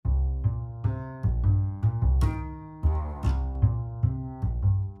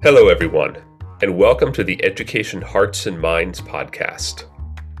Hello, everyone, and welcome to the Education Hearts and Minds podcast.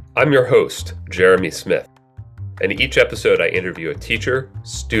 I'm your host, Jeremy Smith, and each episode I interview a teacher,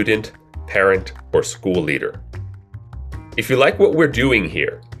 student, parent, or school leader. If you like what we're doing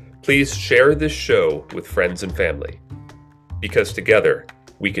here, please share this show with friends and family, because together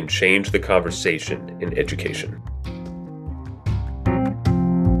we can change the conversation in education.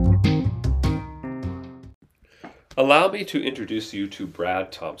 Allow me to introduce you to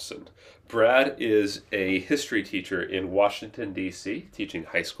Brad Thompson. Brad is a history teacher in Washington, D.C., teaching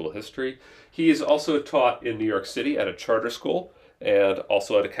high school history. He is also taught in New York City at a charter school and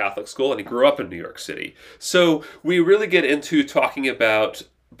also at a Catholic school, and he grew up in New York City. So we really get into talking about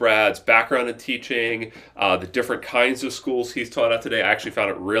Brad's background in teaching, the different kinds of schools he's taught at today. I actually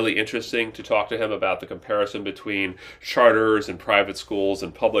found it really interesting to talk to him about the comparison between charters and private schools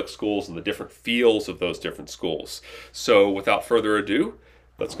and public schools and the different feels of those different schools. So without further ado,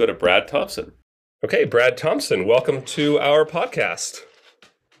 let's go to Brad Thompson. Okay, Brad Thompson, welcome to our podcast.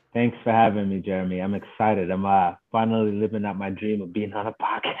 Thanks for having me, Jeremy. I'm excited. I'm finally living out my dream of being on a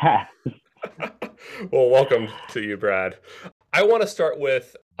podcast. Well, welcome to you, Brad. I want to start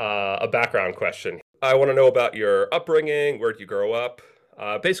with a background question. I want to know about your upbringing. Where did you grow up?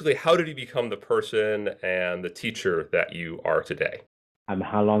 Basically, how did you become the person and the teacher that you are today?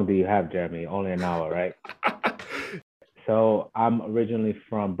 How long do you have, Jeremy? Only an hour, right? So I'm originally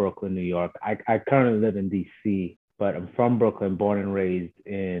from Brooklyn, New York. I currently live in D.C., but I'm from Brooklyn, born and raised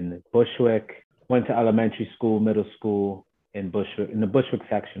in Bushwick. Went to elementary school, middle school in Bushwick, in the Bushwick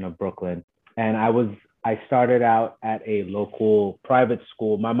section of Brooklyn. And I started out at a local private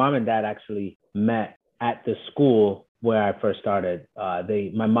school. My mom and dad actually met at the school where I first started.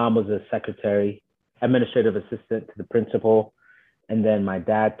 My mom was a secretary, administrative assistant to the principal. And then my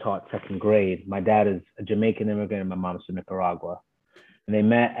dad taught second grade. My dad is a Jamaican immigrant and my mom's from Nicaragua. And they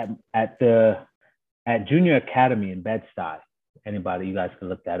met at Junior Academy in Bed-Stuy. Anybody, you guys can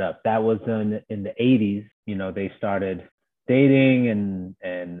look that up. That was in the 80s. You know, they started dating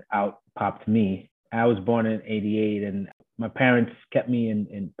and out popped me. I was born in 88 and my parents kept me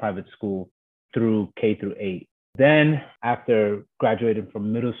in private school through K through 8. Then after graduating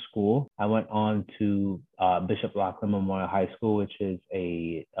from middle school, I went on to Bishop Loughlin Memorial High School, which is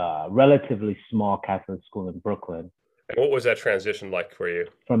a relatively small Catholic school in Brooklyn. What was that transition like for you?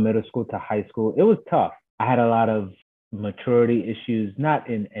 From middle school to high school, it was tough. I had a lot of maturity issues, not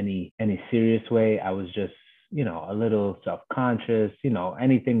in any serious way. I was just, a little self-conscious,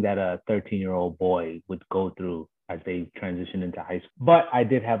 anything that a 13-year-old boy would go through as they transition into high school. But I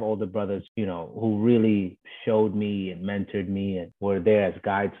did have older brothers, who really showed me and mentored me and were there as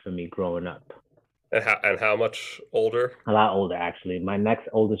guides for me growing up. And how much older? A lot older, actually. My next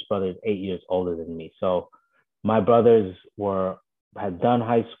oldest brother is 8 years older than me. So my brothers had done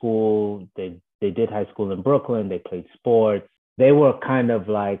high school. They did high school in Brooklyn. They played sports. They were kind of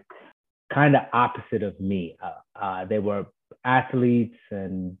opposite of me. They were athletes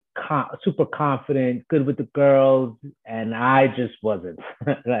and super confident, good with the girls, and I just wasn't.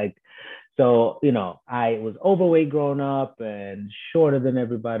 So, I was overweight growing up and shorter than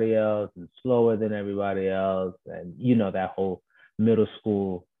everybody else and slower than everybody else. And, that whole middle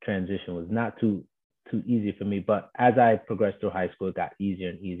school transition was not too easy for me. But as I progressed through high school, it got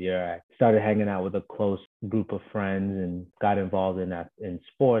easier and easier. I started hanging out with a close group of friends and got involved in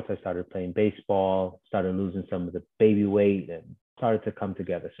sports. I started playing baseball, started losing some of the baby weight and started to come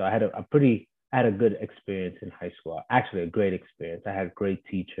together. So I had a good experience in high school. Actually, a great experience. I had great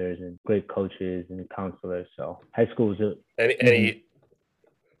teachers and great coaches and counselors. So high school was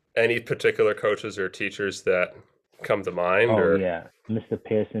any particular coaches or teachers that come to mind? Oh, yeah. Mr.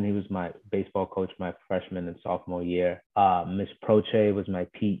 Pearson, he was my baseball coach my freshman and sophomore year. Miss Proche was my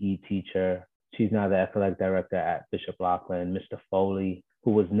PE teacher. She's now the athletic director at Bishop Loughlin. Mr. Foley,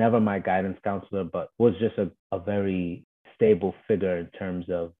 who was never my guidance counselor, but was just a very stable figure in terms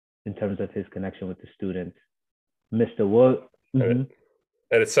of his connection with the students. Mr. Wood. And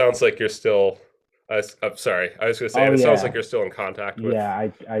it sounds like you're still... I'm sorry. I was going to say, it sounds like you're still in contact with. Yeah,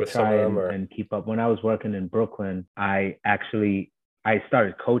 I try and keep up. When I was working in Brooklyn, I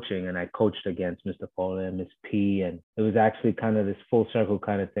started coaching and I coached against Mr. Foley and Miss P, and it was actually kind of this full circle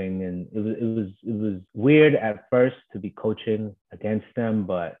kind of thing. And it was weird at first to be coaching against them,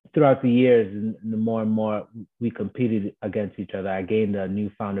 but throughout the years, the more and more we competed against each other, I gained a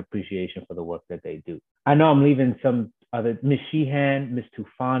newfound appreciation for the work that they do. I know I'm leaving some other, Miss Sheehan, Miss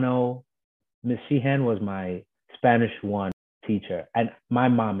Tufano. Miss Sheehan was my Spanish 1 teacher, and my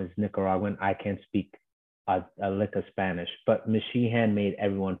mom is Nicaraguan. I can't speak a lick of Spanish, but Miss Sheehan made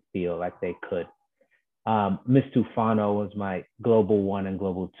everyone feel like they could. Miss Tufano was my global one and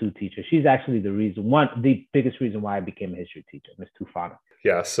global two teacher. She's actually the biggest reason why I became a history teacher, Miss Tufano.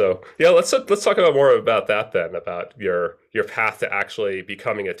 Yeah, so yeah, let's talk about more about that then, about your path to actually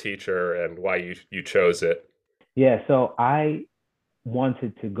becoming a teacher and why you chose it. Yeah, so I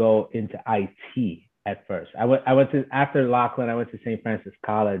wanted to go into IT at first. I went to after Laughlin, I went to St. Francis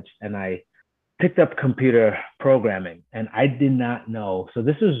College and I picked up computer programming and I did not know. So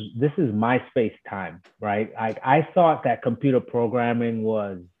this is MySpace time, right? I thought that computer programming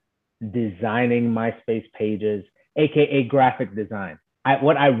was designing MySpace pages, aka graphic design.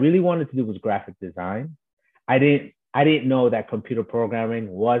 What I really wanted to do was graphic design. I didn't know that computer programming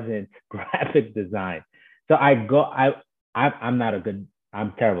wasn't graphic design. So I'm not a good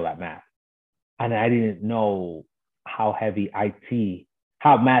I'm terrible at math. And I didn't know how heavy IT,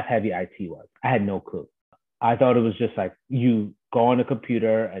 how math heavy IT was. I had no clue. I thought it was just like you go on a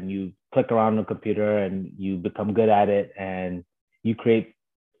computer and you click around on the computer and you become good at it and you create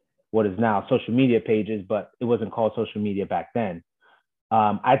what is now social media pages, but it wasn't called social media back then.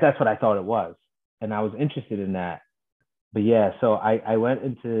 That's what I thought it was. And I was interested in that. But yeah, so I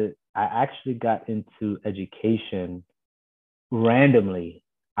actually got into education randomly.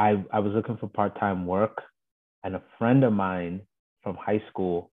 I was looking for part-time work and a friend of mine from high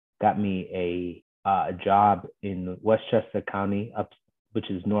school got me a job in Westchester County, which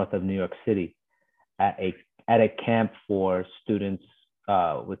is north of New York City, at a camp for students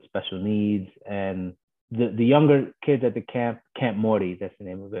with special needs. And the younger kids at the Camp Morty, that's the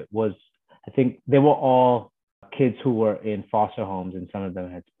name of it, was I think they were all kids who were in foster homes, and some of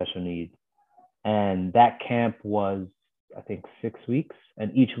them had special needs. And that camp was, I think, 6 weeks,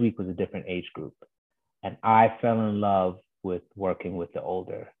 and each week was a different age group. And I fell in love with working with the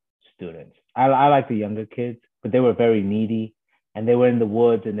older students. I like the younger kids, but they were very needy and they were in the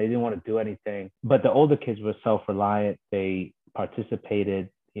woods and they didn't want to do anything. But the older kids were self-reliant. They participated.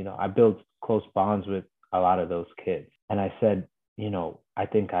 I built close bonds with a lot of those kids. And I said, I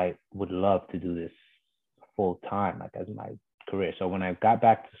think I would love to do this full time, like as my career. So when I got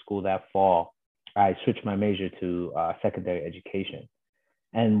back to school that fall, I switched my major to secondary education.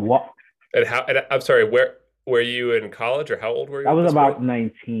 And what And how? And I'm sorry, where were you in college, or how old were you I at was this point? about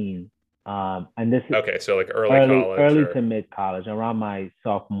 19, and this is Okay, so like early early college, early or to mid college, around my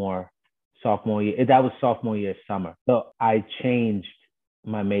sophomore year. That was sophomore year summer. So I changed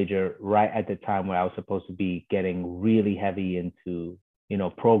my major right at the time where I was supposed to be getting really heavy into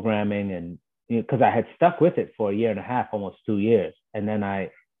programming, and because I had stuck with it for a year and a half, almost 2 years. And then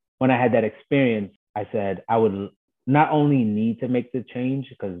when I had that experience, I said I would not only need to make the change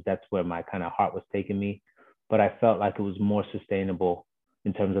because that's where my kind of heart was taking me, but I felt like it was more sustainable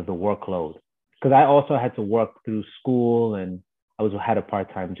in terms of the workload. Because I also had to work through school and had a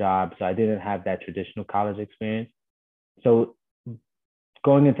part-time job, so I didn't have that traditional college experience. So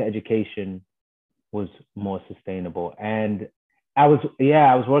going into education was more sustainable. And I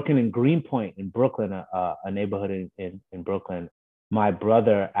was working in Greenpoint in Brooklyn, a neighborhood in Brooklyn. My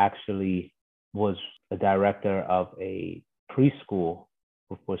brother actually was a director of a preschool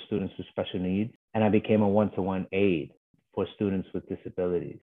for students with special needs, and I became a one-to-one aide for students with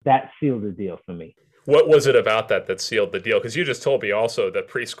disabilities. That sealed the deal for me. what was it about that sealed the deal? Because you just told me also that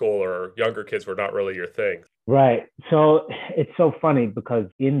preschool or younger kids were not really your thing. Right. So it's so funny because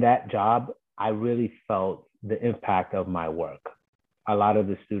in that job, I really felt the impact of my work. A lot of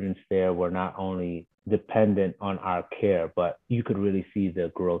the students there were not only dependent on our care, but you could really see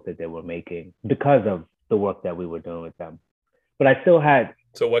the growth that they were making because of the work that we were doing with them. But I still had,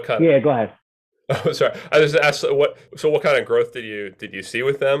 So what kind? yeah, go ahead. Oh, sorry. I just asked what. So what kind of growth did you see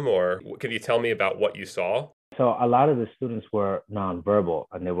with them, or can you tell me about what you saw? So a lot of the students were nonverbal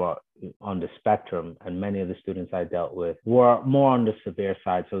and they were on the spectrum, and many of the students I dealt with were more on the severe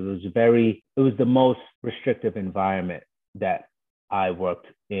side. So it was the most restrictive environment that I worked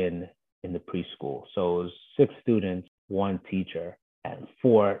in the preschool. So it was 6 students, 1 teacher, and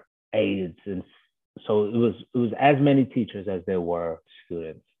 4 aides, and so it was as many teachers as there were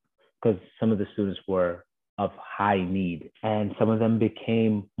students, because some of the students were of high need, and some of them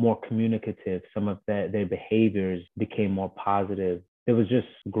became more communicative. Some of their behaviors became more positive. There was just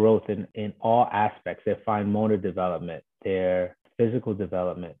growth in all aspects, their fine motor development, their physical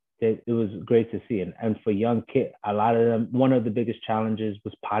development. It was great to see. And for young kids, a lot of them, one of the biggest challenges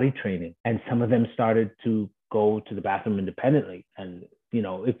was potty training. And some of them started to go to the bathroom independently. And,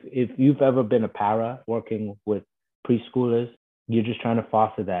 if you've ever been a para working with preschoolers, you're just trying to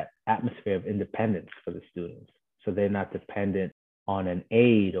foster that atmosphere of independence for the students. So they're not dependent on an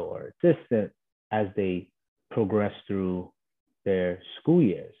aide or assistant as they progress through their school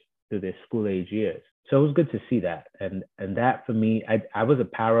years. through their school age years. So it was good to see that. And that for me, I was a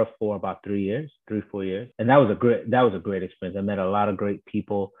para for about 3 years, 4 years. And that was a great experience. I met a lot of great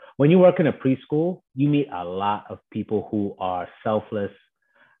people. When you work in a preschool, you meet a lot of people who are selfless,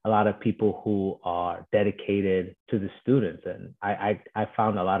 a lot of people who are dedicated to the students. And I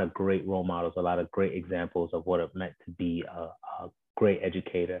found a lot of great role models, a lot of great examples of what it meant to be a great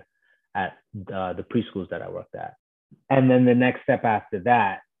educator at the preschools that I worked at. And then the next step after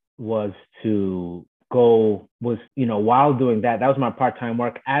that was while doing that, that was my part-time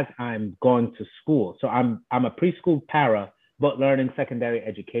work as I'm going to school. So I'm a preschool para, but learning secondary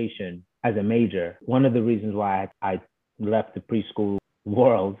education as a major. One of the reasons why I left the preschool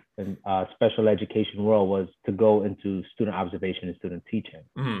world and special education world was to go into student observation and student teaching.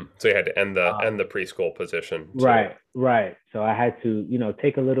 So you had to end the preschool position. Right. So I had to,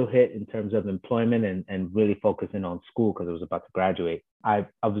 take a little hit in terms of employment and really focus in on school because I was about to graduate. I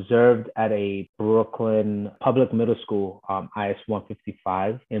observed at a Brooklyn public middle school, IS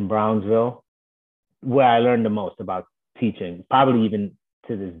 155 in Brownsville, where I learned the most about teaching, probably even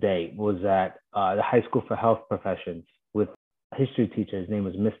to this day, was at the High School for Health Professions with a history teacher. His name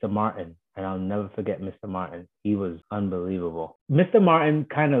was Mr. Martin. And I'll never forget Mr. Martin. He was unbelievable. Mr. Martin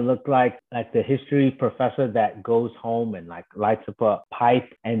kind of looked like the history professor that goes home and lights up a pipe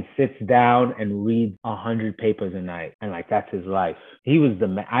and sits down and reads 100 papers a night. And that's his life. He was the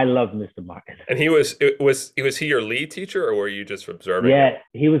man. I love Mr. Martin. And was he your lead teacher or were you just observing? Yeah,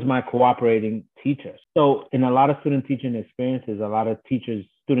 he was my cooperating teacher. So in a lot of student teaching experiences, a lot of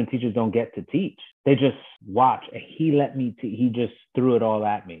student teachers don't get to teach. They just watch. And he let me, he just threw it all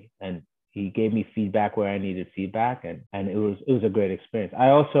at me. And he gave me feedback where I needed feedback, and it was a great experience. I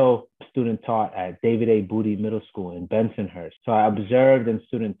also student taught at David A. Booty Middle School in Bensonhurst. So I observed and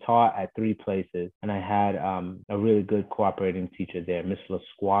student taught at 3 places, and I had a really good cooperating teacher there, Miss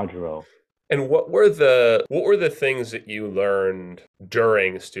LaSquadro. And what were the things that you learned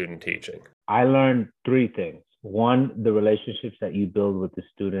during student teaching? I learned 3 things. 1, the relationships that you build with the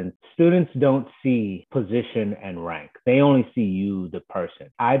students. Students don't see position and rank. They only see you, the person.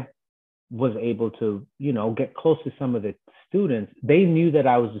 I was able to, get close to some of the students. They knew that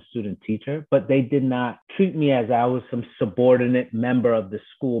I was a student teacher, but they did not treat me as I was some subordinate member of the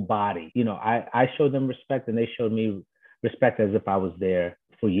school body. I showed them respect and they showed me respect as if I was there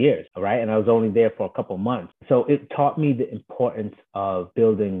for years, right? And I was only there for a couple months. So it taught me the importance of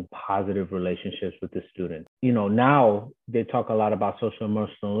building positive relationships with the students. Now they talk a lot about social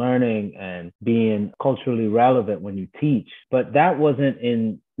emotional learning and being culturally relevant when you teach, but that wasn't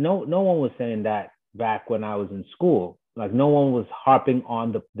no one was saying that back when I was in school. No one was harping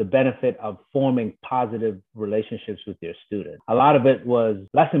on the benefit of forming positive relationships with your students. A lot of it was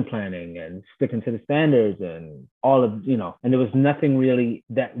lesson planning and sticking to the standards and all of, and there was nothing really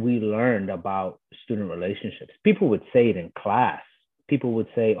that we learned about student relationships. People would say it in class. People would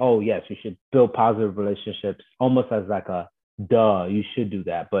say, oh, yes, you should build positive relationships, almost as a duh, you should do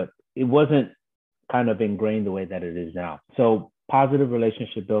that. But it wasn't kind of ingrained the way that it is now. So positive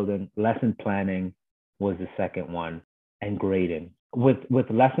relationship building, lesson planning was the second one, and grading. With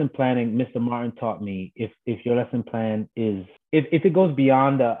lesson planning, Mr. Martin taught me if your lesson plan is, if it goes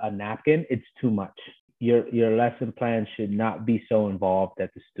beyond a napkin, it's too much. Your lesson plan should not be so involved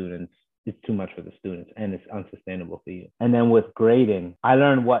that it's too much for the students and it's unsustainable for you. And then with grading, I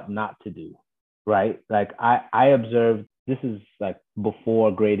learned what not to do, right? I observed, this is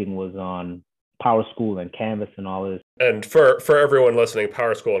before grading was on PowerSchool and Canvas and all this. And for everyone listening,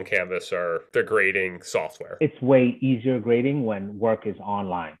 PowerSchool and Canvas are the grading software. It's way easier grading when work is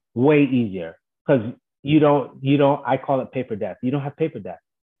online. Way easier. Because you don't, I call it paper death. You don't have paper death.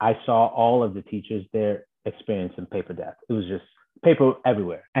 I saw all of the teachers there experiencing paper death. It was just paper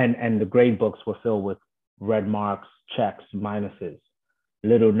everywhere. And the grade books were filled with red marks, checks, minuses,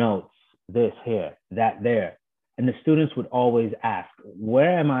 little notes, this here, that there. And the students would always ask,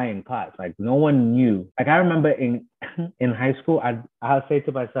 where am I in class? No one knew. I remember in high school, I'll say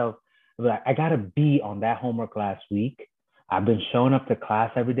to myself, I got a B on that homework last week. I've been showing up to class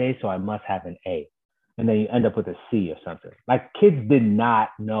every day, so I must have an A. And then you end up with a C or something. Kids did not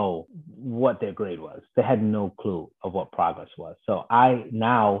know what their grade was. They had no clue of what progress was. So I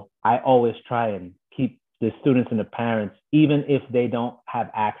always try and keep the students and the parents, even if they don't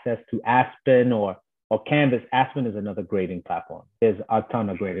have access to Aspen or Canvas. Aspen is another grading platform. There's a ton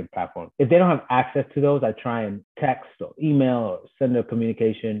of grading platforms. If they don't have access to those, I try and text or email or send a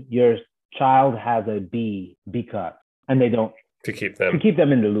communication. Your child has a B because, and they don't. To keep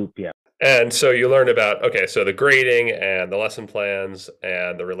them in the loop, yeah. And so you learned about, so the grading and the lesson plans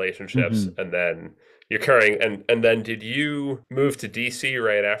and the relationships, and then You're carrying, and then did you move to DC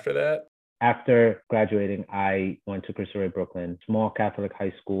right after that? After graduating, I went to Cristo Rey Brooklyn, small Catholic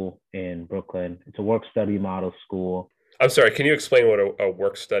high school in Brooklyn. It's a work study model school. I'm sorry, can you explain what a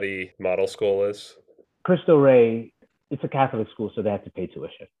work study model school is? Cristo Rey, it's a Catholic school, so they have to pay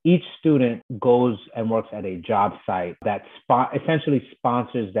tuition. Each student goes and works at a job site that essentially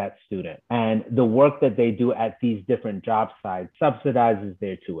sponsors that student. And the work that they do at these different job sites subsidizes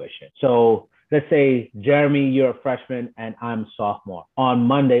their tuition. So let's say, Jeremy, you're a freshman and I'm a sophomore. On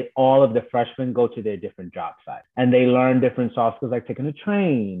Monday, all of the freshmen go to their different job sites and they learn different soft skills like taking a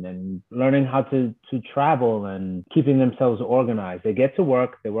train and learning how to travel and keeping themselves organized. They get to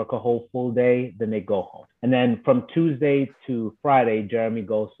work, they work a whole full day, then they go home. And then from Tuesday to Friday, Jeremy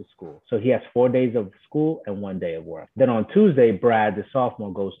goes to school. So he has 4 days of school and 1 day of work. Then on Tuesday, Brad, the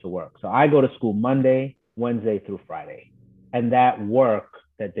sophomore, goes to work. So I go to school Monday, Wednesday through Friday. And that work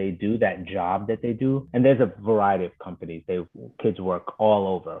that they do, that job that they do, and there's a variety of companies. Kids work all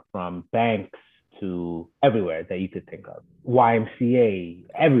over, from banks to everywhere that you could think of. YMCA,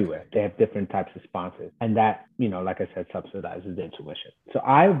 everywhere. They have different types of sponsors. And that, like I said, subsidizes their tuition. So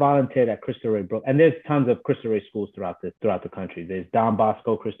I volunteered at Cristo Rey Brooklyn, and there's tons of Cristo Rey schools throughout the country. There's Don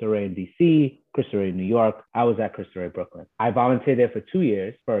Bosco Cristo Rey in DC, Cristo Rey New York. I was at Cristo Rey Brooklyn. I volunteered there for 2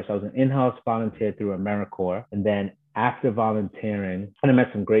 years. First, I was an in-house volunteer through AmeriCorps, and then after volunteering, and I met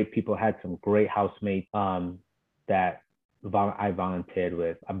some great people, had some great housemates that I volunteered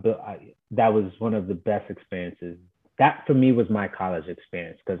with. That was one of the best experiences. That for me was my college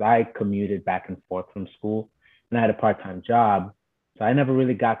experience because I commuted back and forth from school and I had a part-time job. So I never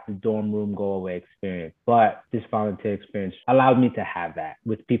really got the dorm room go away experience, but this volunteer experience allowed me to have that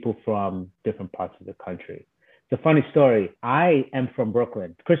with people from different parts of the country. It's a funny story. I am from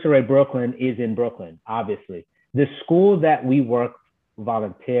Brooklyn. Cristo Rey Brooklyn is in Brooklyn, obviously. The school that we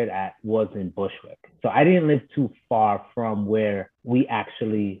volunteered at was in Bushwick. So I didn't live too far from where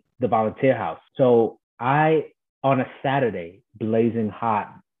the volunteer house. So on a Saturday, blazing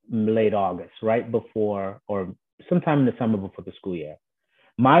hot, late August, right before, or sometime in the summer before the school year,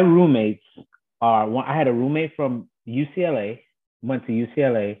 my roommates I had a roommate from UCLA, went to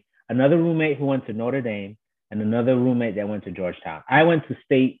UCLA, another roommate who went to Notre Dame, and another roommate that went to Georgetown. I went to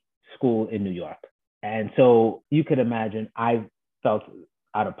state school in New York. And so you could imagine I felt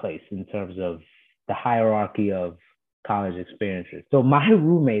out of place in terms of the hierarchy of college experiences. So my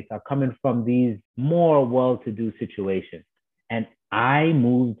roommates are coming from these more well-to-do situations. And I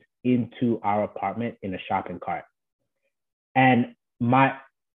moved into our apartment in a shopping cart. And my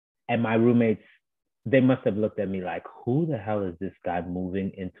roommates, they must have looked at me like, who the hell is this guy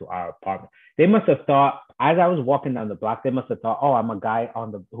moving into our apartment? They must have thought, as I was walking down the block, they must have thought, oh, I'm a guy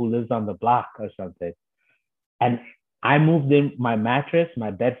who lives on the block or something. And I moved in my mattress,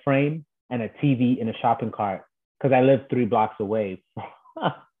 my bed frame, and a TV in a shopping cart because I lived 3 blocks away.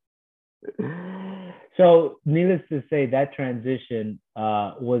 So needless to say, that transition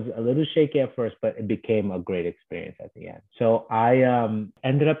was a little shaky at first, but it became a great experience at the end. So I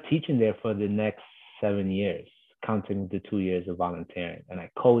ended up teaching there for the next 7 years, counting the 2 years of volunteering. And I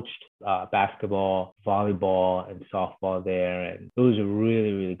coached basketball, volleyball, and softball there. And it was a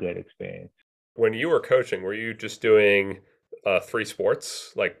really, really great experience. When you were coaching, were you just doing 3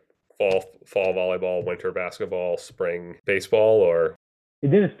 sports, like fall volleyball, winter basketball, spring baseball, or? It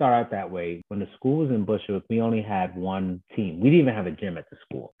didn't start out that way. When the school was in Bushwick, we only had one team. We didn't even have a gym at the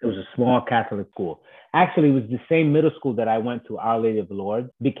school. It was a small Catholic school. Actually, it was the same middle school that I went to, Our Lady of the Lord,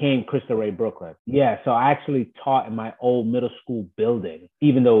 became Cristo Rey Brooklyn. Yeah, so I actually taught in my old middle school building,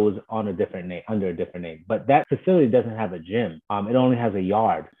 even though it was under a different name. But that facility doesn't have a gym. It only has a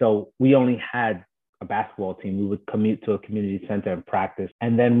yard. So we only had a basketball team. We would commute to a community center and practice.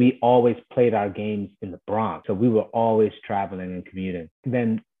 And then we always played our games in the Bronx. So we were always traveling and commuting.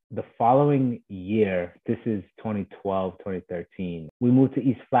 Then the following year, this is 2012, 2013, we moved to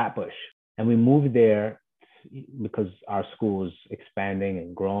East Flatbush. And we moved there because our school was expanding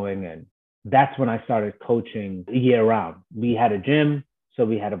and growing. And that's when I started coaching year round. We had a gym, so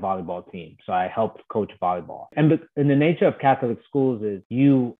we had a volleyball team. So I helped coach volleyball. And the nature of Catholic schools is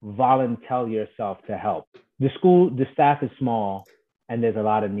you volunteer yourself to help. The staff is small and there's a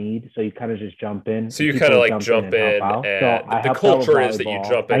lot of need. So you kind of just jump in. So you kind of like jump in. And the culture is that you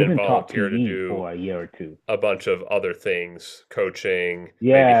jump in and volunteer to do for a year or two. A bunch of other things, coaching,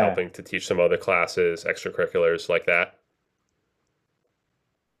 maybe helping to teach some other classes, extracurriculars like that.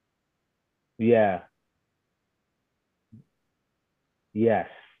 Yeah. Yes,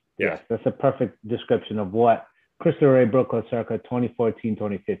 that's a perfect description of what Cristo Rey Brooklyn circa 2014,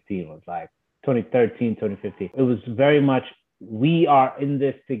 2015 was like. 2013, 2015. It was very much we are in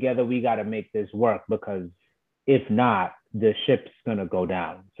this together. We got to make this work because if not, the ship's going to go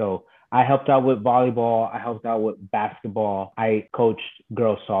down. So I helped out with volleyball. I helped out with basketball. I coached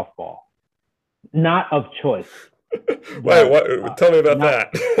girls softball, not of choice. Wait, what? Tell me about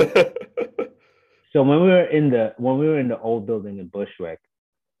not, that. so when we were in the old building in Bushwick,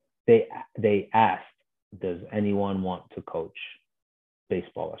 they asked, does anyone want to coach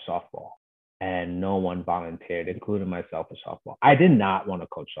baseball or softball? And no one volunteered, including myself, for softball. I did not want to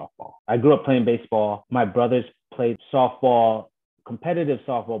coach softball. I grew up playing baseball. My brothers played softball, competitive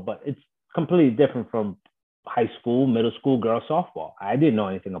softball, but it's completely different from high school, middle school girls softball. I didn't know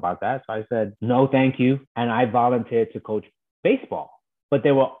anything about that. So I said, no, thank you. And I volunteered to coach baseball. But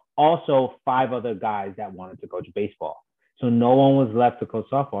there were also 5 other guys that wanted to coach baseball. So no one was left to coach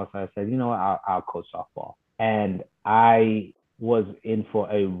softball. So I said, you know what, I'll coach softball. And I was in for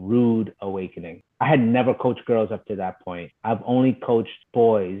a rude awakening. I had never coached girls up to that point. I've only coached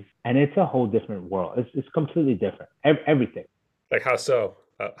boys, and it's a whole different world. It's completely different. Everything. Like how so?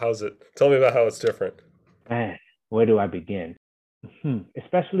 How's it? Tell me about how it's different. Man, where do I begin?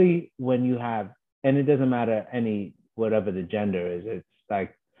 Especially when you have, and it doesn't matter whatever the gender is. It's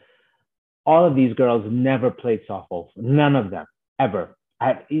like all of these girls never played softball. None of them ever.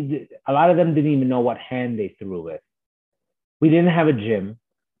 A lot of them didn't even know what hand they threw with. We didn't have a gym.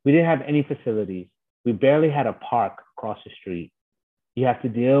 We didn't have any facilities. We barely had a park across the street. You have to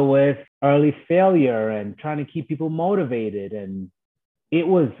deal with early failure and trying to keep people motivated. And it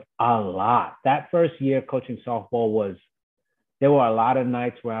was a lot. That first year coaching softball there were a lot of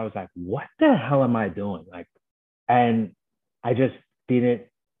nights where I was like, what the hell am I doing? And I just didn't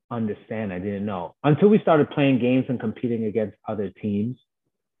understand. I didn't know until we started playing games and competing against other teams.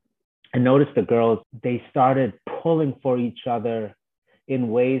 I noticed the girls, they started pulling for each other in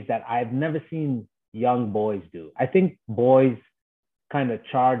ways that I've never seen young boys do. I think boys kind of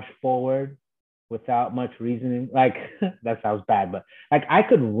charge forward without much reasoning. Like, that sounds bad, but like I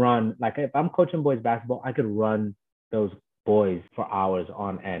could run, like if I'm coaching boys basketball, I could run those boys for hours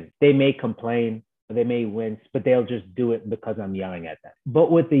on end. They may complain, they may wince, but they'll just do it because I'm yelling at them. But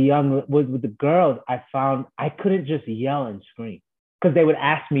with the girls, I found I couldn't just yell and scream. Because they would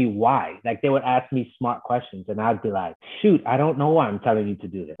ask me why. Like, they would ask me smart questions, and I'd be like, shoot, I don't know why I'm telling you to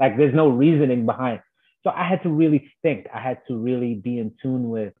do this. Like, there's no reasoning behind. So I had to really think. I had to really be in tune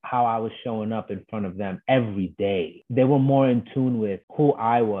with how I was showing up in front of them every day. They were more in tune with who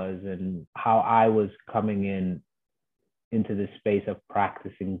I was and how I was coming into this space of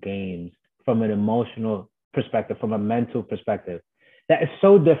practicing games from an emotional perspective, from a mental perspective. That is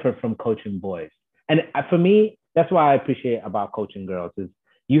so different from coaching boys. And for me, that's why I appreciate about coaching girls is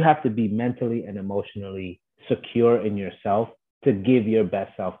you have to be mentally and emotionally secure in yourself to give your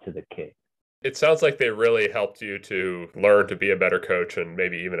best self to the kid. It sounds like they really helped you to learn to be a better coach and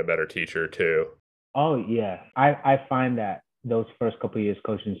maybe even a better teacher too. Oh yeah, I find that those first couple of years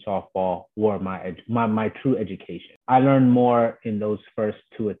coaching softball were my true education. I learned more in those first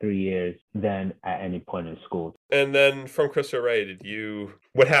 2 or 3 years than at any point in school. And then from Cristo Rey,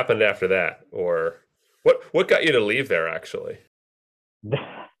 what happened after that, or what got you to leave there actually?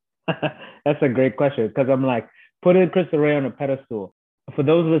 That's a great question because I'm like putting Cristo Rey on a pedestal. For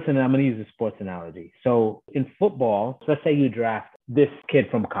those listening, I'm going to use a sports analogy. So in football, let's say you draft this kid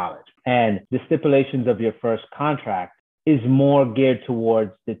from college and the stipulations of your first contract is more geared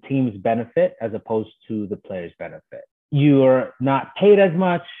towards the team's benefit as opposed to the player's benefit. You're not paid as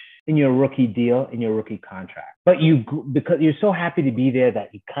much in your rookie deal, in your rookie contract, but because you're so happy to be there that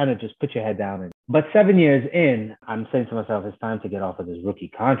you kind of just put your head down. But 7 years in, I'm saying to myself, it's time to get off of this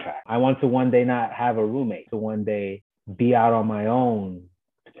rookie contract. I want to one day not have a roommate, to one day be out on my own,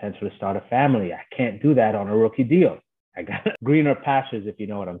 potentially start a family. I can't do that on a rookie deal. I got greener pastures, if you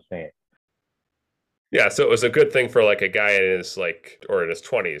know what I'm saying. Yeah, so it was a good thing for like a guy in his in his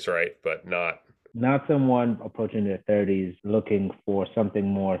 20s, right? But not someone approaching their 30s looking for something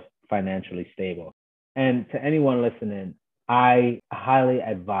more financially stable. And to anyone listening, I highly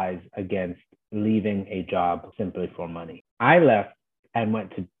advise against leaving a job simply for money. I left and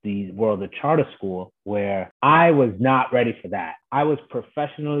went to the world of charter school where I was not ready for that. I was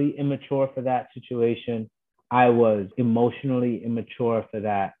professionally immature for that situation. I was emotionally immature for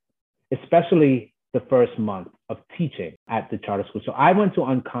that, especially the first month of teaching at the charter school. So I went to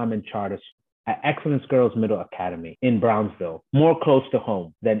Uncommon Charter School at Excellence Girls Middle Academy in Brownsville, more close to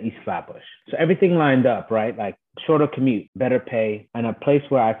home than East Flatbush. So everything lined up, right? Like shorter commute, better pay, and a place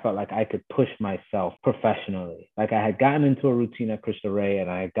where I felt like I could push myself professionally. Like I had gotten into a routine at Cristo Rey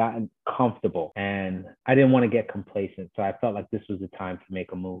and I had gotten comfortable and I didn't want to get complacent. So I felt like this was the time to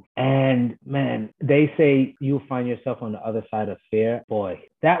make a move. And man, they say you'll find yourself on the other side of fear. Boy,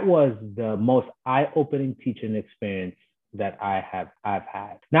 that was the most eye-opening teaching experience that I've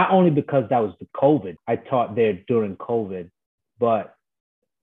had. Not only because that was the COVID, I taught there during COVID, but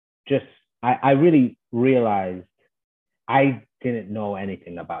just I really realized I didn't know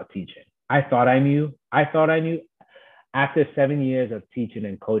anything about teaching. I thought I knew. After 7 years of teaching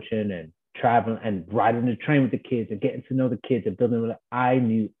and coaching and traveling and riding the train with the kids and getting to know the kids and building, I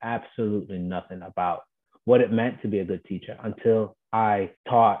knew absolutely nothing about what it meant to be a good teacher until I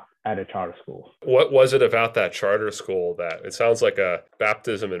taught at a charter school. What was it about that charter school that it sounds like a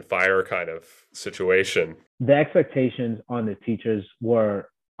baptism in fire kind of situation? The expectations on the teachers were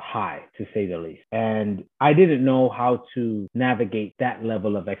high, to say the least. And I didn't know how to navigate that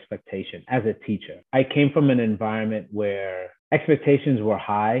level of expectation as a teacher. I came from an environment where expectations were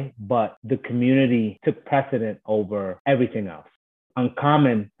high, but the community took precedent over everything else.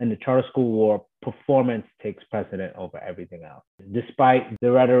 Uncommon in the charter school world, performance takes precedent over everything else. Despite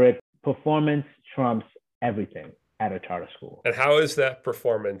the rhetoric, performance trumps everything at a charter school. And how is that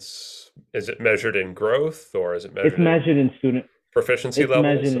performance? Is it measured in growth or is it measured? It's measured in student proficiency it's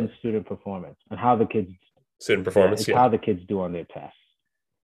levels? It's measured in student performance and how the kids student performance. How the kids do on their tests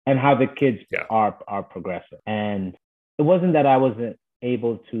and how the kids are progressive. And it wasn't that I wasn't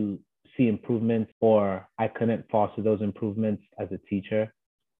able to see improvements or I couldn't foster those improvements as a teacher.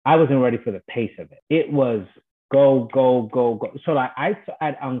 I wasn't ready for the pace of it. It was go, go, go, go. So like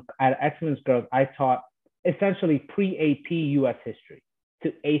at Excellence Girls, I taught essentially pre-AP US history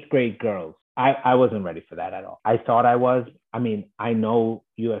to 8th grade girls. I wasn't ready for that at all. I thought I was. I mean, I know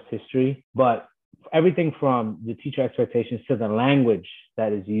US history, but everything from the teacher expectations to the language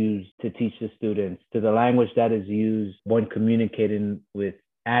that is used to teach the students, to the language that is used when communicating with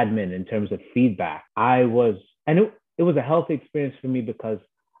admin in terms of feedback. It was a healthy experience for me because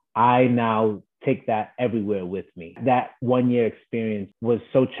I now take that everywhere with me. That 1 year experience was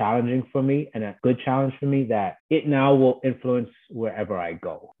so challenging for me and a good challenge for me that it now will influence wherever I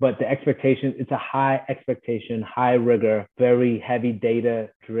go. But the expectations, it's a high expectation, high rigor, very heavy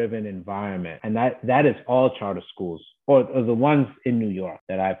data driven environment. And that is all charter schools or the ones in New York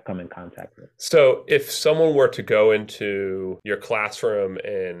that I've come in contact with. So if someone were to go into your classroom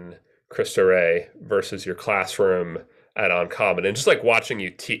in Cristo Rey versus your classroom at Uncommon and just like watching you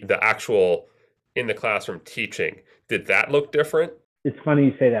the actual in the classroom teaching, did that look different? It's funny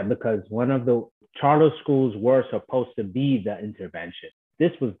you say that because one of the charter schools were supposed to be the intervention.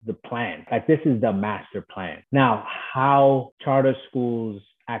 This was the plan. Like this is the master plan. Now, how charter schools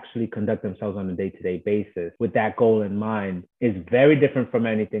actually conduct themselves on a day-to-day basis with that goal in mind is very different from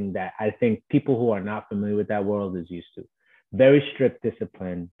anything that I think people who are not familiar with that world is used to. Very strict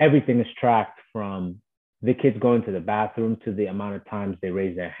discipline. Everything is tracked from the kids going to the bathroom to the amount of times they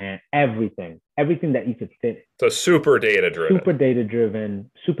raise their hand, everything that you could fit. So super data driven,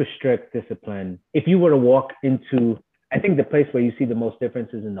 super strict discipline. If you were to walk into, I think the place where you see the most difference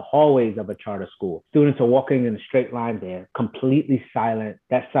is in the hallways of a charter school. Students are walking in a straight line. They're completely silent.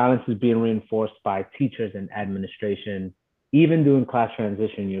 That silence is being reinforced by teachers and administration. Even during class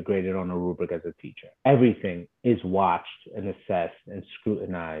transition, you're graded on a rubric as a teacher. Everything is watched and assessed and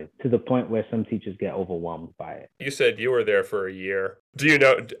scrutinized to the point where some teachers get overwhelmed by it. You said you were there for a year. Do you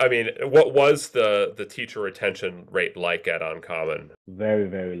know, I mean, what was the teacher retention rate like at Uncommon? Very,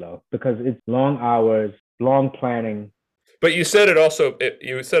 very low because it's long hours, long planning. But you said it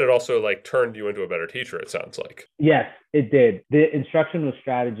also like turned you into a better teacher, it sounds like. Yes, it did. The instructional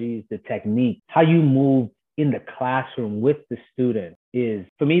strategies, the technique, how you move in the classroom with the student is,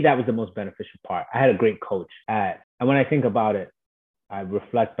 for me, that was the most beneficial part. I had a great coach and when I think about it, I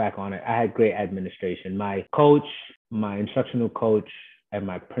reflect back on it, I had great administration. My coach, my instructional coach, and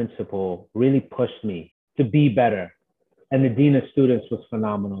my principal really pushed me to be better. And the dean of students was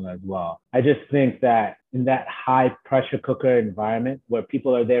phenomenal as well. I just think that in that high pressure cooker environment where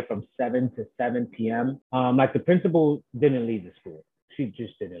people are there from 7 to 7 p.m., like the principal didn't leave the school. She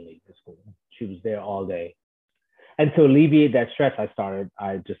just didn't leave the school. She was there all day. And to alleviate that stress, I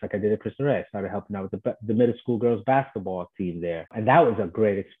just like I did at Cristo Rey, I started helping out with the middle school girls basketball team there. And that was a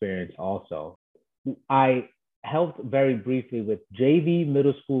great experience also. I helped very briefly with JV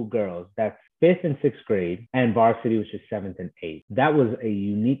middle school girls, that's 5th and 6th grade, and varsity, which is 7th and 8th. That was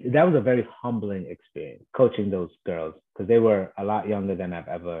a very humbling experience, coaching those girls, because they were a lot younger than I've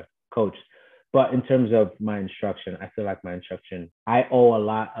ever coached. But in terms of my instruction, I feel like I owe a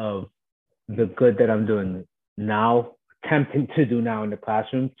lot of the good that I'm doing now attempting to do now in the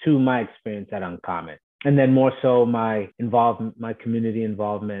classroom to my experience at Uncommon. And then more so my involvement, my community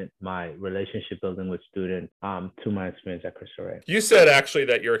involvement, my relationship building with students, to my experience at Cristo Rey. You said actually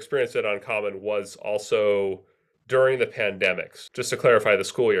that your experience at Uncommon was also during the pandemics. Just to clarify the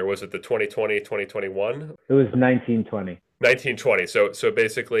school year, was it the 2020, 2021? It was 1920. 1920. So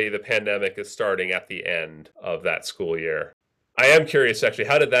basically the pandemic is starting at the end of that school year. I am curious actually,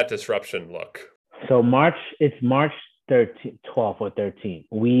 how did that disruption look? So it's March 12th or 13th.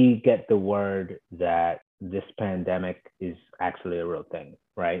 We get the word that this pandemic is actually a real thing,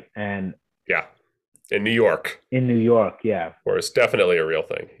 right? And yeah, in New York. In New York, yeah. Or it's definitely a real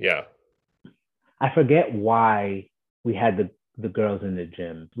thing, yeah. I forget why we had the girls in the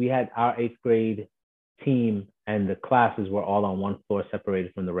gym. We had our 8th grade team and the classes were all on one floor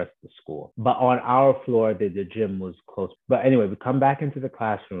separated from the rest of the school. But on our floor, the gym was close. But anyway, we come back into the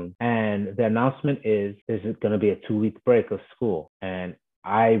classroom and the announcement is there's going to be a 2-week break of school. And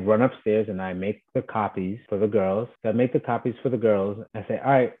I run upstairs and I make the copies for the girls. I make the copies for the girls. I say,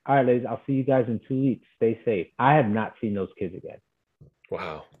 all right, ladies, I'll see you guys in 2 weeks. Stay safe. I have not seen those kids again.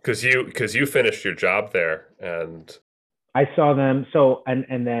 Wow. Because you finished your job there and I saw them. So,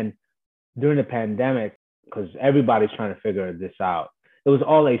 and then during the pandemic, because everybody's trying to figure this out, it was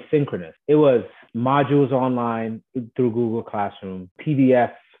all asynchronous. It was modules online through Google Classroom,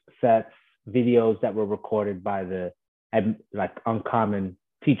 PDF sets, videos that were recorded by the like Uncommon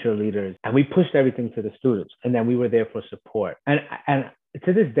teacher leaders, and we pushed everything to the students. And then we were there for support. And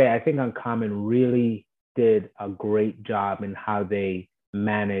to this day, I think Uncommon really did a great job in how they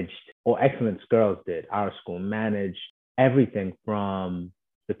managed, or Excellence Girls did, our school managed everything from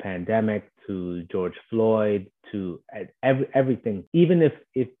the pandemic to George Floyd to everything. Even if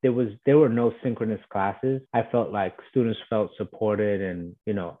there were no synchronous classes, I felt like students felt supported, and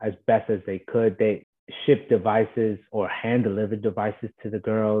as best as they could, they shipped devices or hand delivered devices to the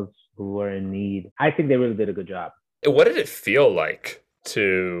girls who were in need. I think they really did a good job. What did it feel like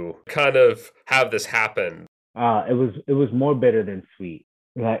to kind of have this happen? It was more bitter than sweet.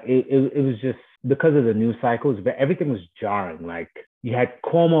 Like it was just because of the news cycles, everything was jarring. Like you had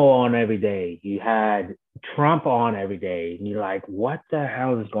Cuomo on every day, you had Trump on every day, and you're like, what the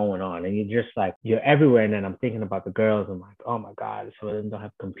hell is going on? And you're just like, you're everywhere. And then I'm thinking about the girls. I'm like, oh my God, some of them don't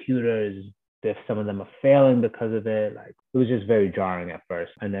have computers. If some of them are failing because of it. Like it was just very jarring at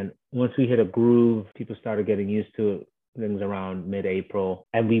first. And then once we hit a groove, people started getting used to it, things around mid-April.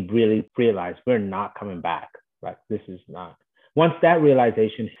 And we really realized we're not coming back. Like this is not. Once that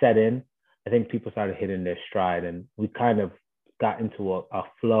realization set in, I think people started hitting their stride, and we kind of got into a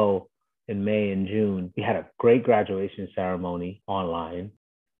flow in May and June. We had a great graduation ceremony online.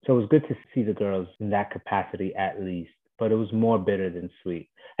 So it was good to see the girls in that capacity at least, but it was more bitter than sweet.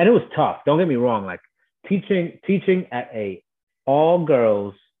 And it was tough. Don't get me wrong. Like teaching at a all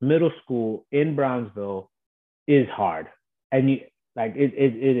girls middle school in Brownsville is hard. And it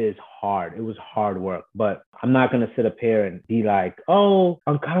is hard. It was hard work, but I'm not going to sit up here and be like, oh,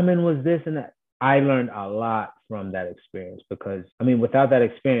 Uncommon was this and that. I learned a lot from that experience because, without that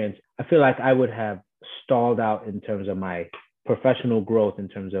experience, I feel like I would have stalled out in terms of my professional growth, in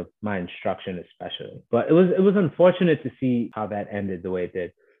terms of my instruction, especially. But it was unfortunate to see how that ended the way it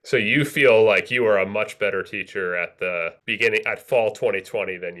did. So you feel like you were a much better teacher at the beginning, at fall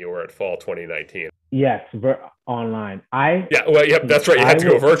 2020 than you were at fall 2019. Yes, online. That's right. You had to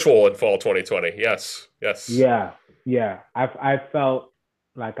go virtual in fall 2020. Yes. Yeah. I felt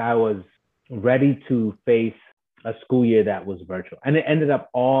like I was ready to face a school year that was virtual, and it ended up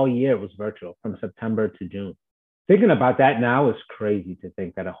all year was virtual from September to June. Thinking about that now is crazy to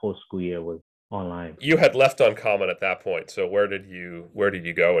think that a whole school year was online. You had left Uncommon at that point. So where did you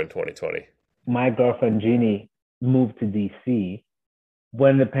go in 2020? My girlfriend Jeannie moved to DC.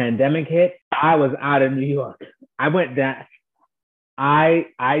 When the pandemic hit, I was out of New York. I went down. I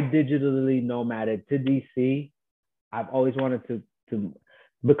digitally nomaded to DC. I've always wanted to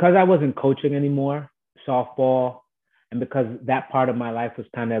because I wasn't coaching anymore, softball, and because that part of my life was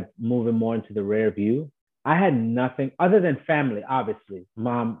kind of moving more into the rear view. I had nothing other than family, obviously.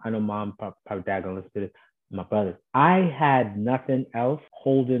 Mom, I know mom, probably dad gonna listen to this, my brother. I had nothing else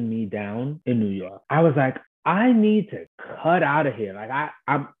holding me down in New York. I was like, I need to cut out of here. Like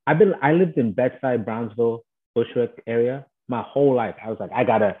I lived in Bedside, Brownsville, Bushwick area my whole life. I was like, I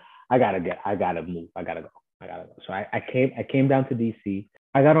gotta move. I gotta go. So I came down to DC.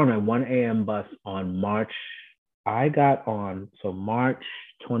 I got on a 1 a.m. bus on March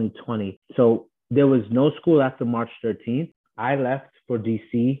 2020. So there was no school after March 13th. I left for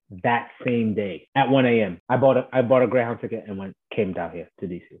DC that same day at 1 a.m. I bought a Greyhound ticket and came down here to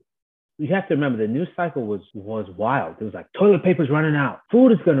DC. you have to remember the news cycle was wild. It was like toilet paper's running out,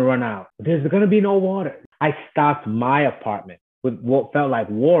 food is gonna run out, there's gonna be no water. I stocked my apartment with what felt like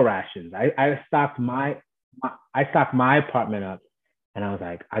war rations. I stocked my apartment up, and I was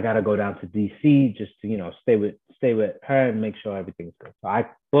like, I gotta go down to DC just to stay with her and make sure everything's good. So I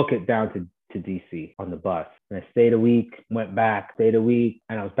book it down to DC on the bus. And I stayed a week, went back, stayed a week,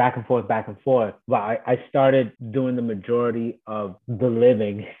 and I was back and forth. But I started doing the majority of the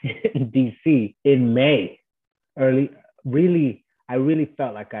living in DC in May. I really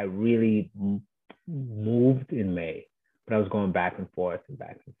felt like I really moved in May, but I was going back and forth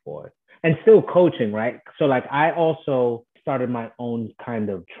and still coaching, right? So like I also started my own kind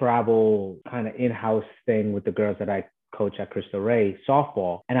of travel, kind of in-house thing with the girls that I coach at Cristo Rey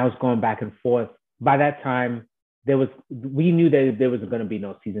softball, and I was going back and forth. By that time, we knew that there was going to be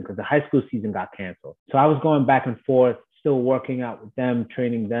no season because the high school season got canceled. So I was going back and forth, still working out with them,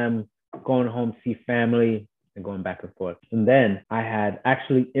 training them, going home, see family, and going back and forth. And then I had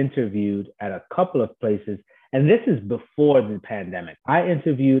actually interviewed at a couple of places, and this is before the pandemic. I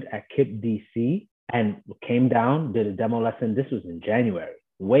interviewed at KIPP DC and came down, did a demo lesson. This was in January,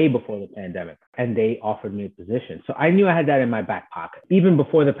 way before the pandemic, and they offered me a position. So I knew I had that in my back pocket, even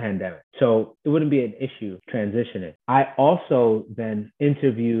before the pandemic. So it wouldn't be an issue transitioning. I also then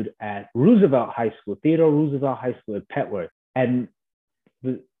interviewed at Roosevelt High School, Theodore Roosevelt High School at Petworth. And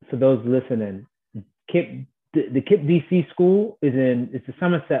for those listening, the KIPP DC school it's a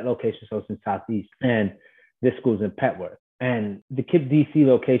Somerset location, so it's in Southeast, and this school's in Petworth. And the KIPP DC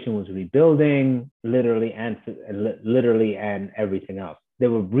location was rebuilding, literally and everything else. They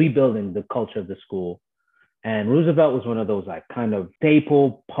were rebuilding the culture of the school. And Roosevelt was one of those like kind of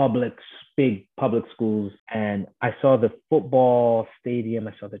staple big public schools. And I saw the football stadium,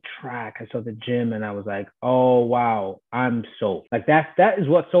 I saw the track, I saw the gym, and I was like, oh, wow, I'm sold. Like that is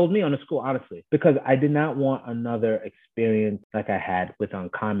what sold me on the school, honestly, because I did not want another experience like I had with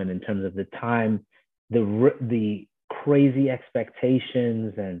Uncommon in terms of the time, the crazy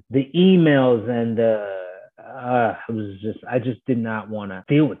expectations and the emails and I just did not want to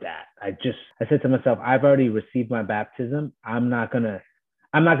deal with that. I said to myself, I've already received my baptism. I'm not gonna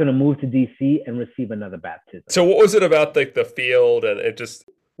move to DC and receive another baptism. So what was it about the field and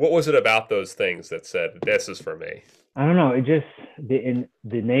what was it about those things that said, this is for me? I don't know. It just, in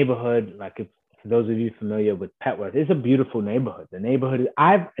the neighborhood, like for those of you familiar with Petworth, it's a beautiful neighborhood. The neighborhood,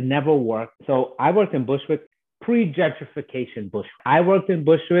 I've never worked. So I worked in Bushwick, pre-gentrification Bushwick. I worked in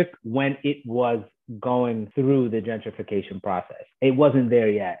Bushwick when it was going through the gentrification process. It wasn't there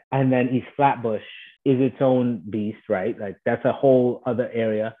yet. And then East Flatbush is its own beast, right? Like that's a whole other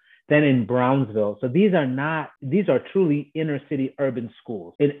area. Then in Brownsville. So these are truly inner city urban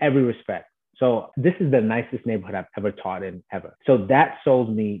schools in every respect. So this is the nicest neighborhood I've ever taught in ever. So that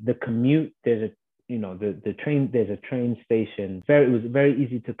sold me. The commute, there's a train station. It was very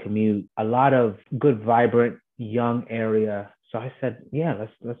easy to commute. A lot of good, vibrant, young area. So I said, yeah,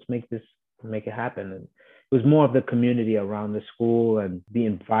 let's make it happen. And it was more of the community around the school and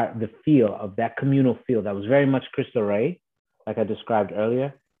the feel of that communal feel that was very much Cristo Rey, like I described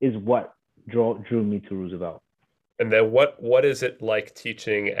earlier, is what drew me to Roosevelt. And then what is it like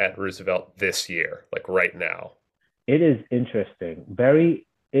teaching at Roosevelt this year, like right now? It is interesting.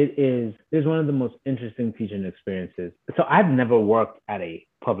 It is one of the most interesting teaching experiences. So I've never worked at a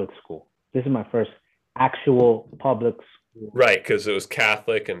public school. This is my first actual public school. Right, because it was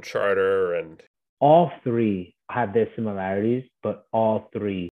Catholic and charter and... All three have their similarities, but all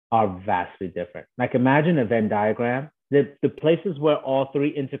three are vastly different. Like imagine a Venn diagram. The places where all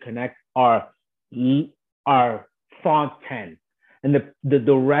three interconnect are font 10. And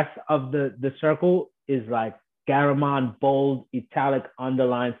the rest of the circle is like Garamond, bold, italic,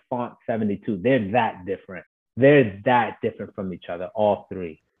 underlined, font 72. They're that different. They're that different from each other, all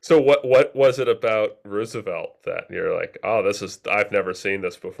three. So what was it about Roosevelt that you're like, oh, I've never seen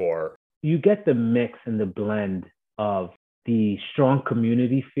this before? You get the mix and the blend of the strong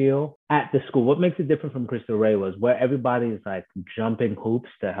community feel at the school. What makes it different from Cristo Rey was where everybody is like jumping hoops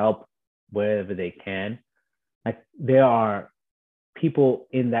to help wherever they can. Like there are people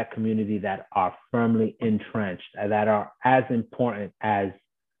in that community that are firmly entrenched and that are as important as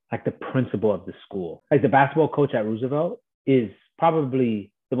like the principal of the school. Like the basketball coach at Roosevelt is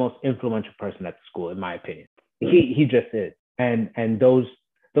probably the most influential person at the school, in my opinion. He just is. And those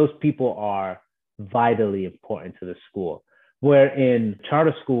people are vitally important to the school. Where in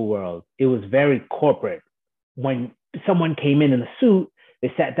charter school world, it was very corporate. When someone came in a suit,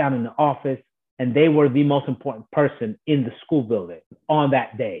 they sat down in the office and they were the most important person in the school building on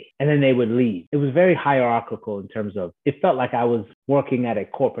that day. And then they would leave. It was very hierarchical in terms of, it felt like I was working at a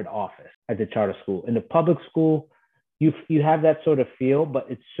corporate office at the charter school. In the public school, you have that sort of feel, but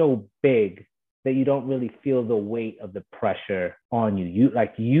it's so big that you don't really feel the weight of the pressure on you.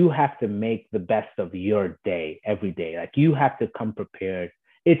 You have to make the best of your day every day. Like, you have to come prepared.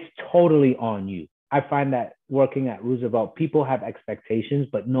 It's totally on you. I find that working at Roosevelt, people have expectations,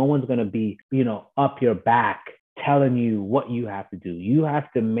 but no one's going to be, up your back telling you what you have to do. You have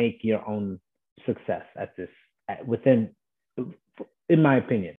to make your own success in my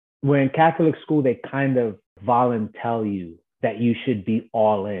opinion. Where in Catholic school, they kind of volunteer you that you should be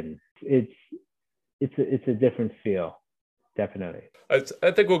all in. It's a different feel, definitely.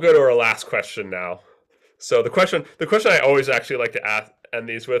 I think we'll go to our last question now. So the question I always actually like to end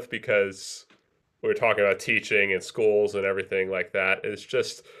these with, because we're talking about teaching and schools and everything like that, is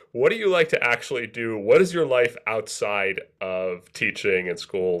just, what do you like to actually do? What is your life outside of teaching and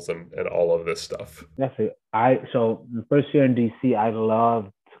schools and all of this stuff? That's it. So the first year in DC, I loved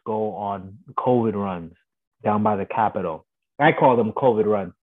to go on COVID runs down by the Capitol. I call them COVID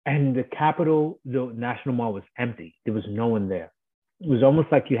runs. And the Capitol, the National Mall, was empty. There was no one there. It was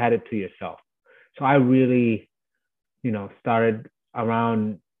almost like you had it to yourself. So I really, started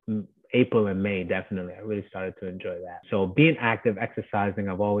around April and May, definitely. I really started to enjoy that. So being active, exercising,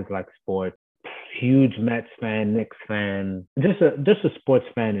 I've always liked sports. Huge Mets fan, Knicks fan, just a sports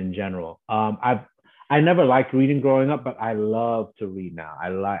fan in general. I never liked reading growing up, but I love to read now.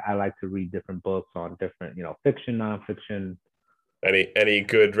 I like to read different books on different, fiction, nonfiction. Any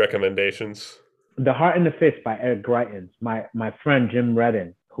good recommendations? The Heart and the Fist by Eric Greitens. My friend Jim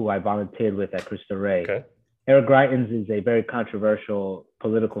Redden, who I volunteered with at Cristo Rey. Okay. Eric Greitens is a very controversial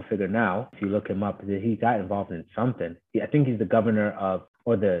political figure now. If you look him up, he got involved in something. I think he's the governor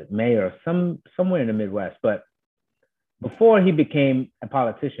or the mayor of somewhere in the Midwest. But before he became a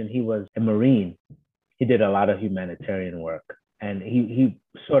politician, he was a Marine. He did a lot of humanitarian work. And he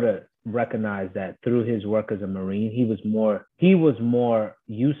sort of recognized that through his work as a Marine, he was more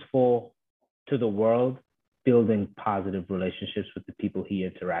useful to the world, building positive relationships with the people he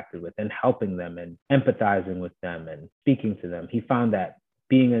interacted with and helping them and empathizing with them and speaking to them. He found that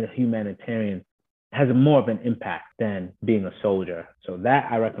being a humanitarian has more of an impact than being a soldier. So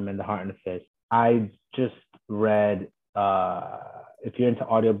that, I recommend The Heart and the Fist. I just read, if you're into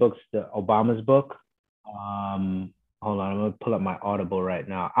audiobooks, the Obama's book. Hold on, I'm gonna pull up my Audible right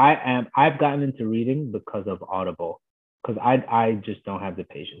now. I've gotten into reading because of Audible, because I just don't have the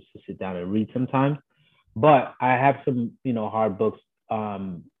patience to sit down and read sometimes. But I have some, hard books.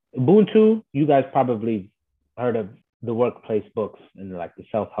 Ubuntu, you guys probably heard of the workplace books and like the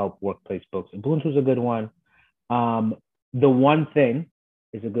self-help workplace books. Ubuntu's a good one. The One Thing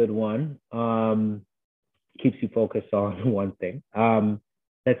is a good one. Keeps you focused on one thing.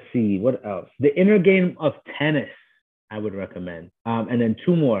 Let's see, what else? The Inner Game of Tennis, I would recommend. And then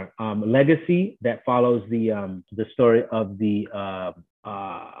two more. Legacy, that follows the story of the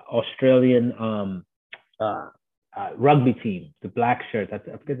Australian rugby team, the Black Shirts. I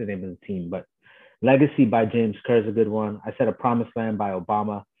forget the name of the team, but Legacy by James Kerr is a good one. I said A Promised Land by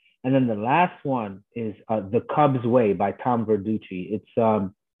Obama. And then the last one is The Cubs Way by Tom Verducci.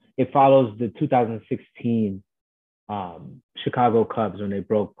 It follows the 2016 Chicago Cubs when they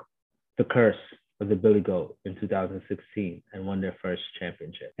broke the curse of the Billy Goat in 2016 and won their first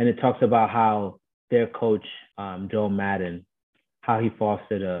championship. And it talks about how their coach, Joe Madden, how he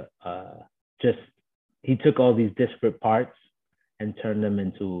fostered he took all these disparate parts and turned them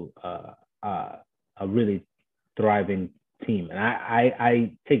into a really thriving team. And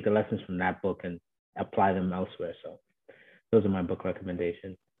I take the lessons from that book and apply them elsewhere. So those are my book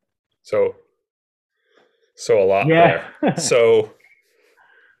recommendations. So a lot there. So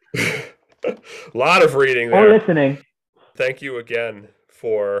a lot of reading there. Or listening. Thank you again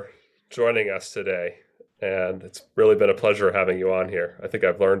for joining us today. And it's really been a pleasure having you on here. I think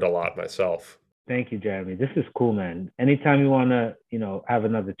I've learned a lot myself. Thank you, Jeremy. This is cool, man. Anytime you want to, have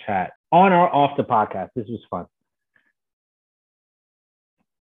another chat on or off the podcast, this was fun.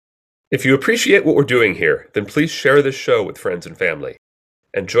 If you appreciate what we're doing here, then please share this show with friends and family.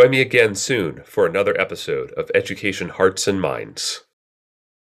 And join me again soon for another episode of Education Hearts and Minds.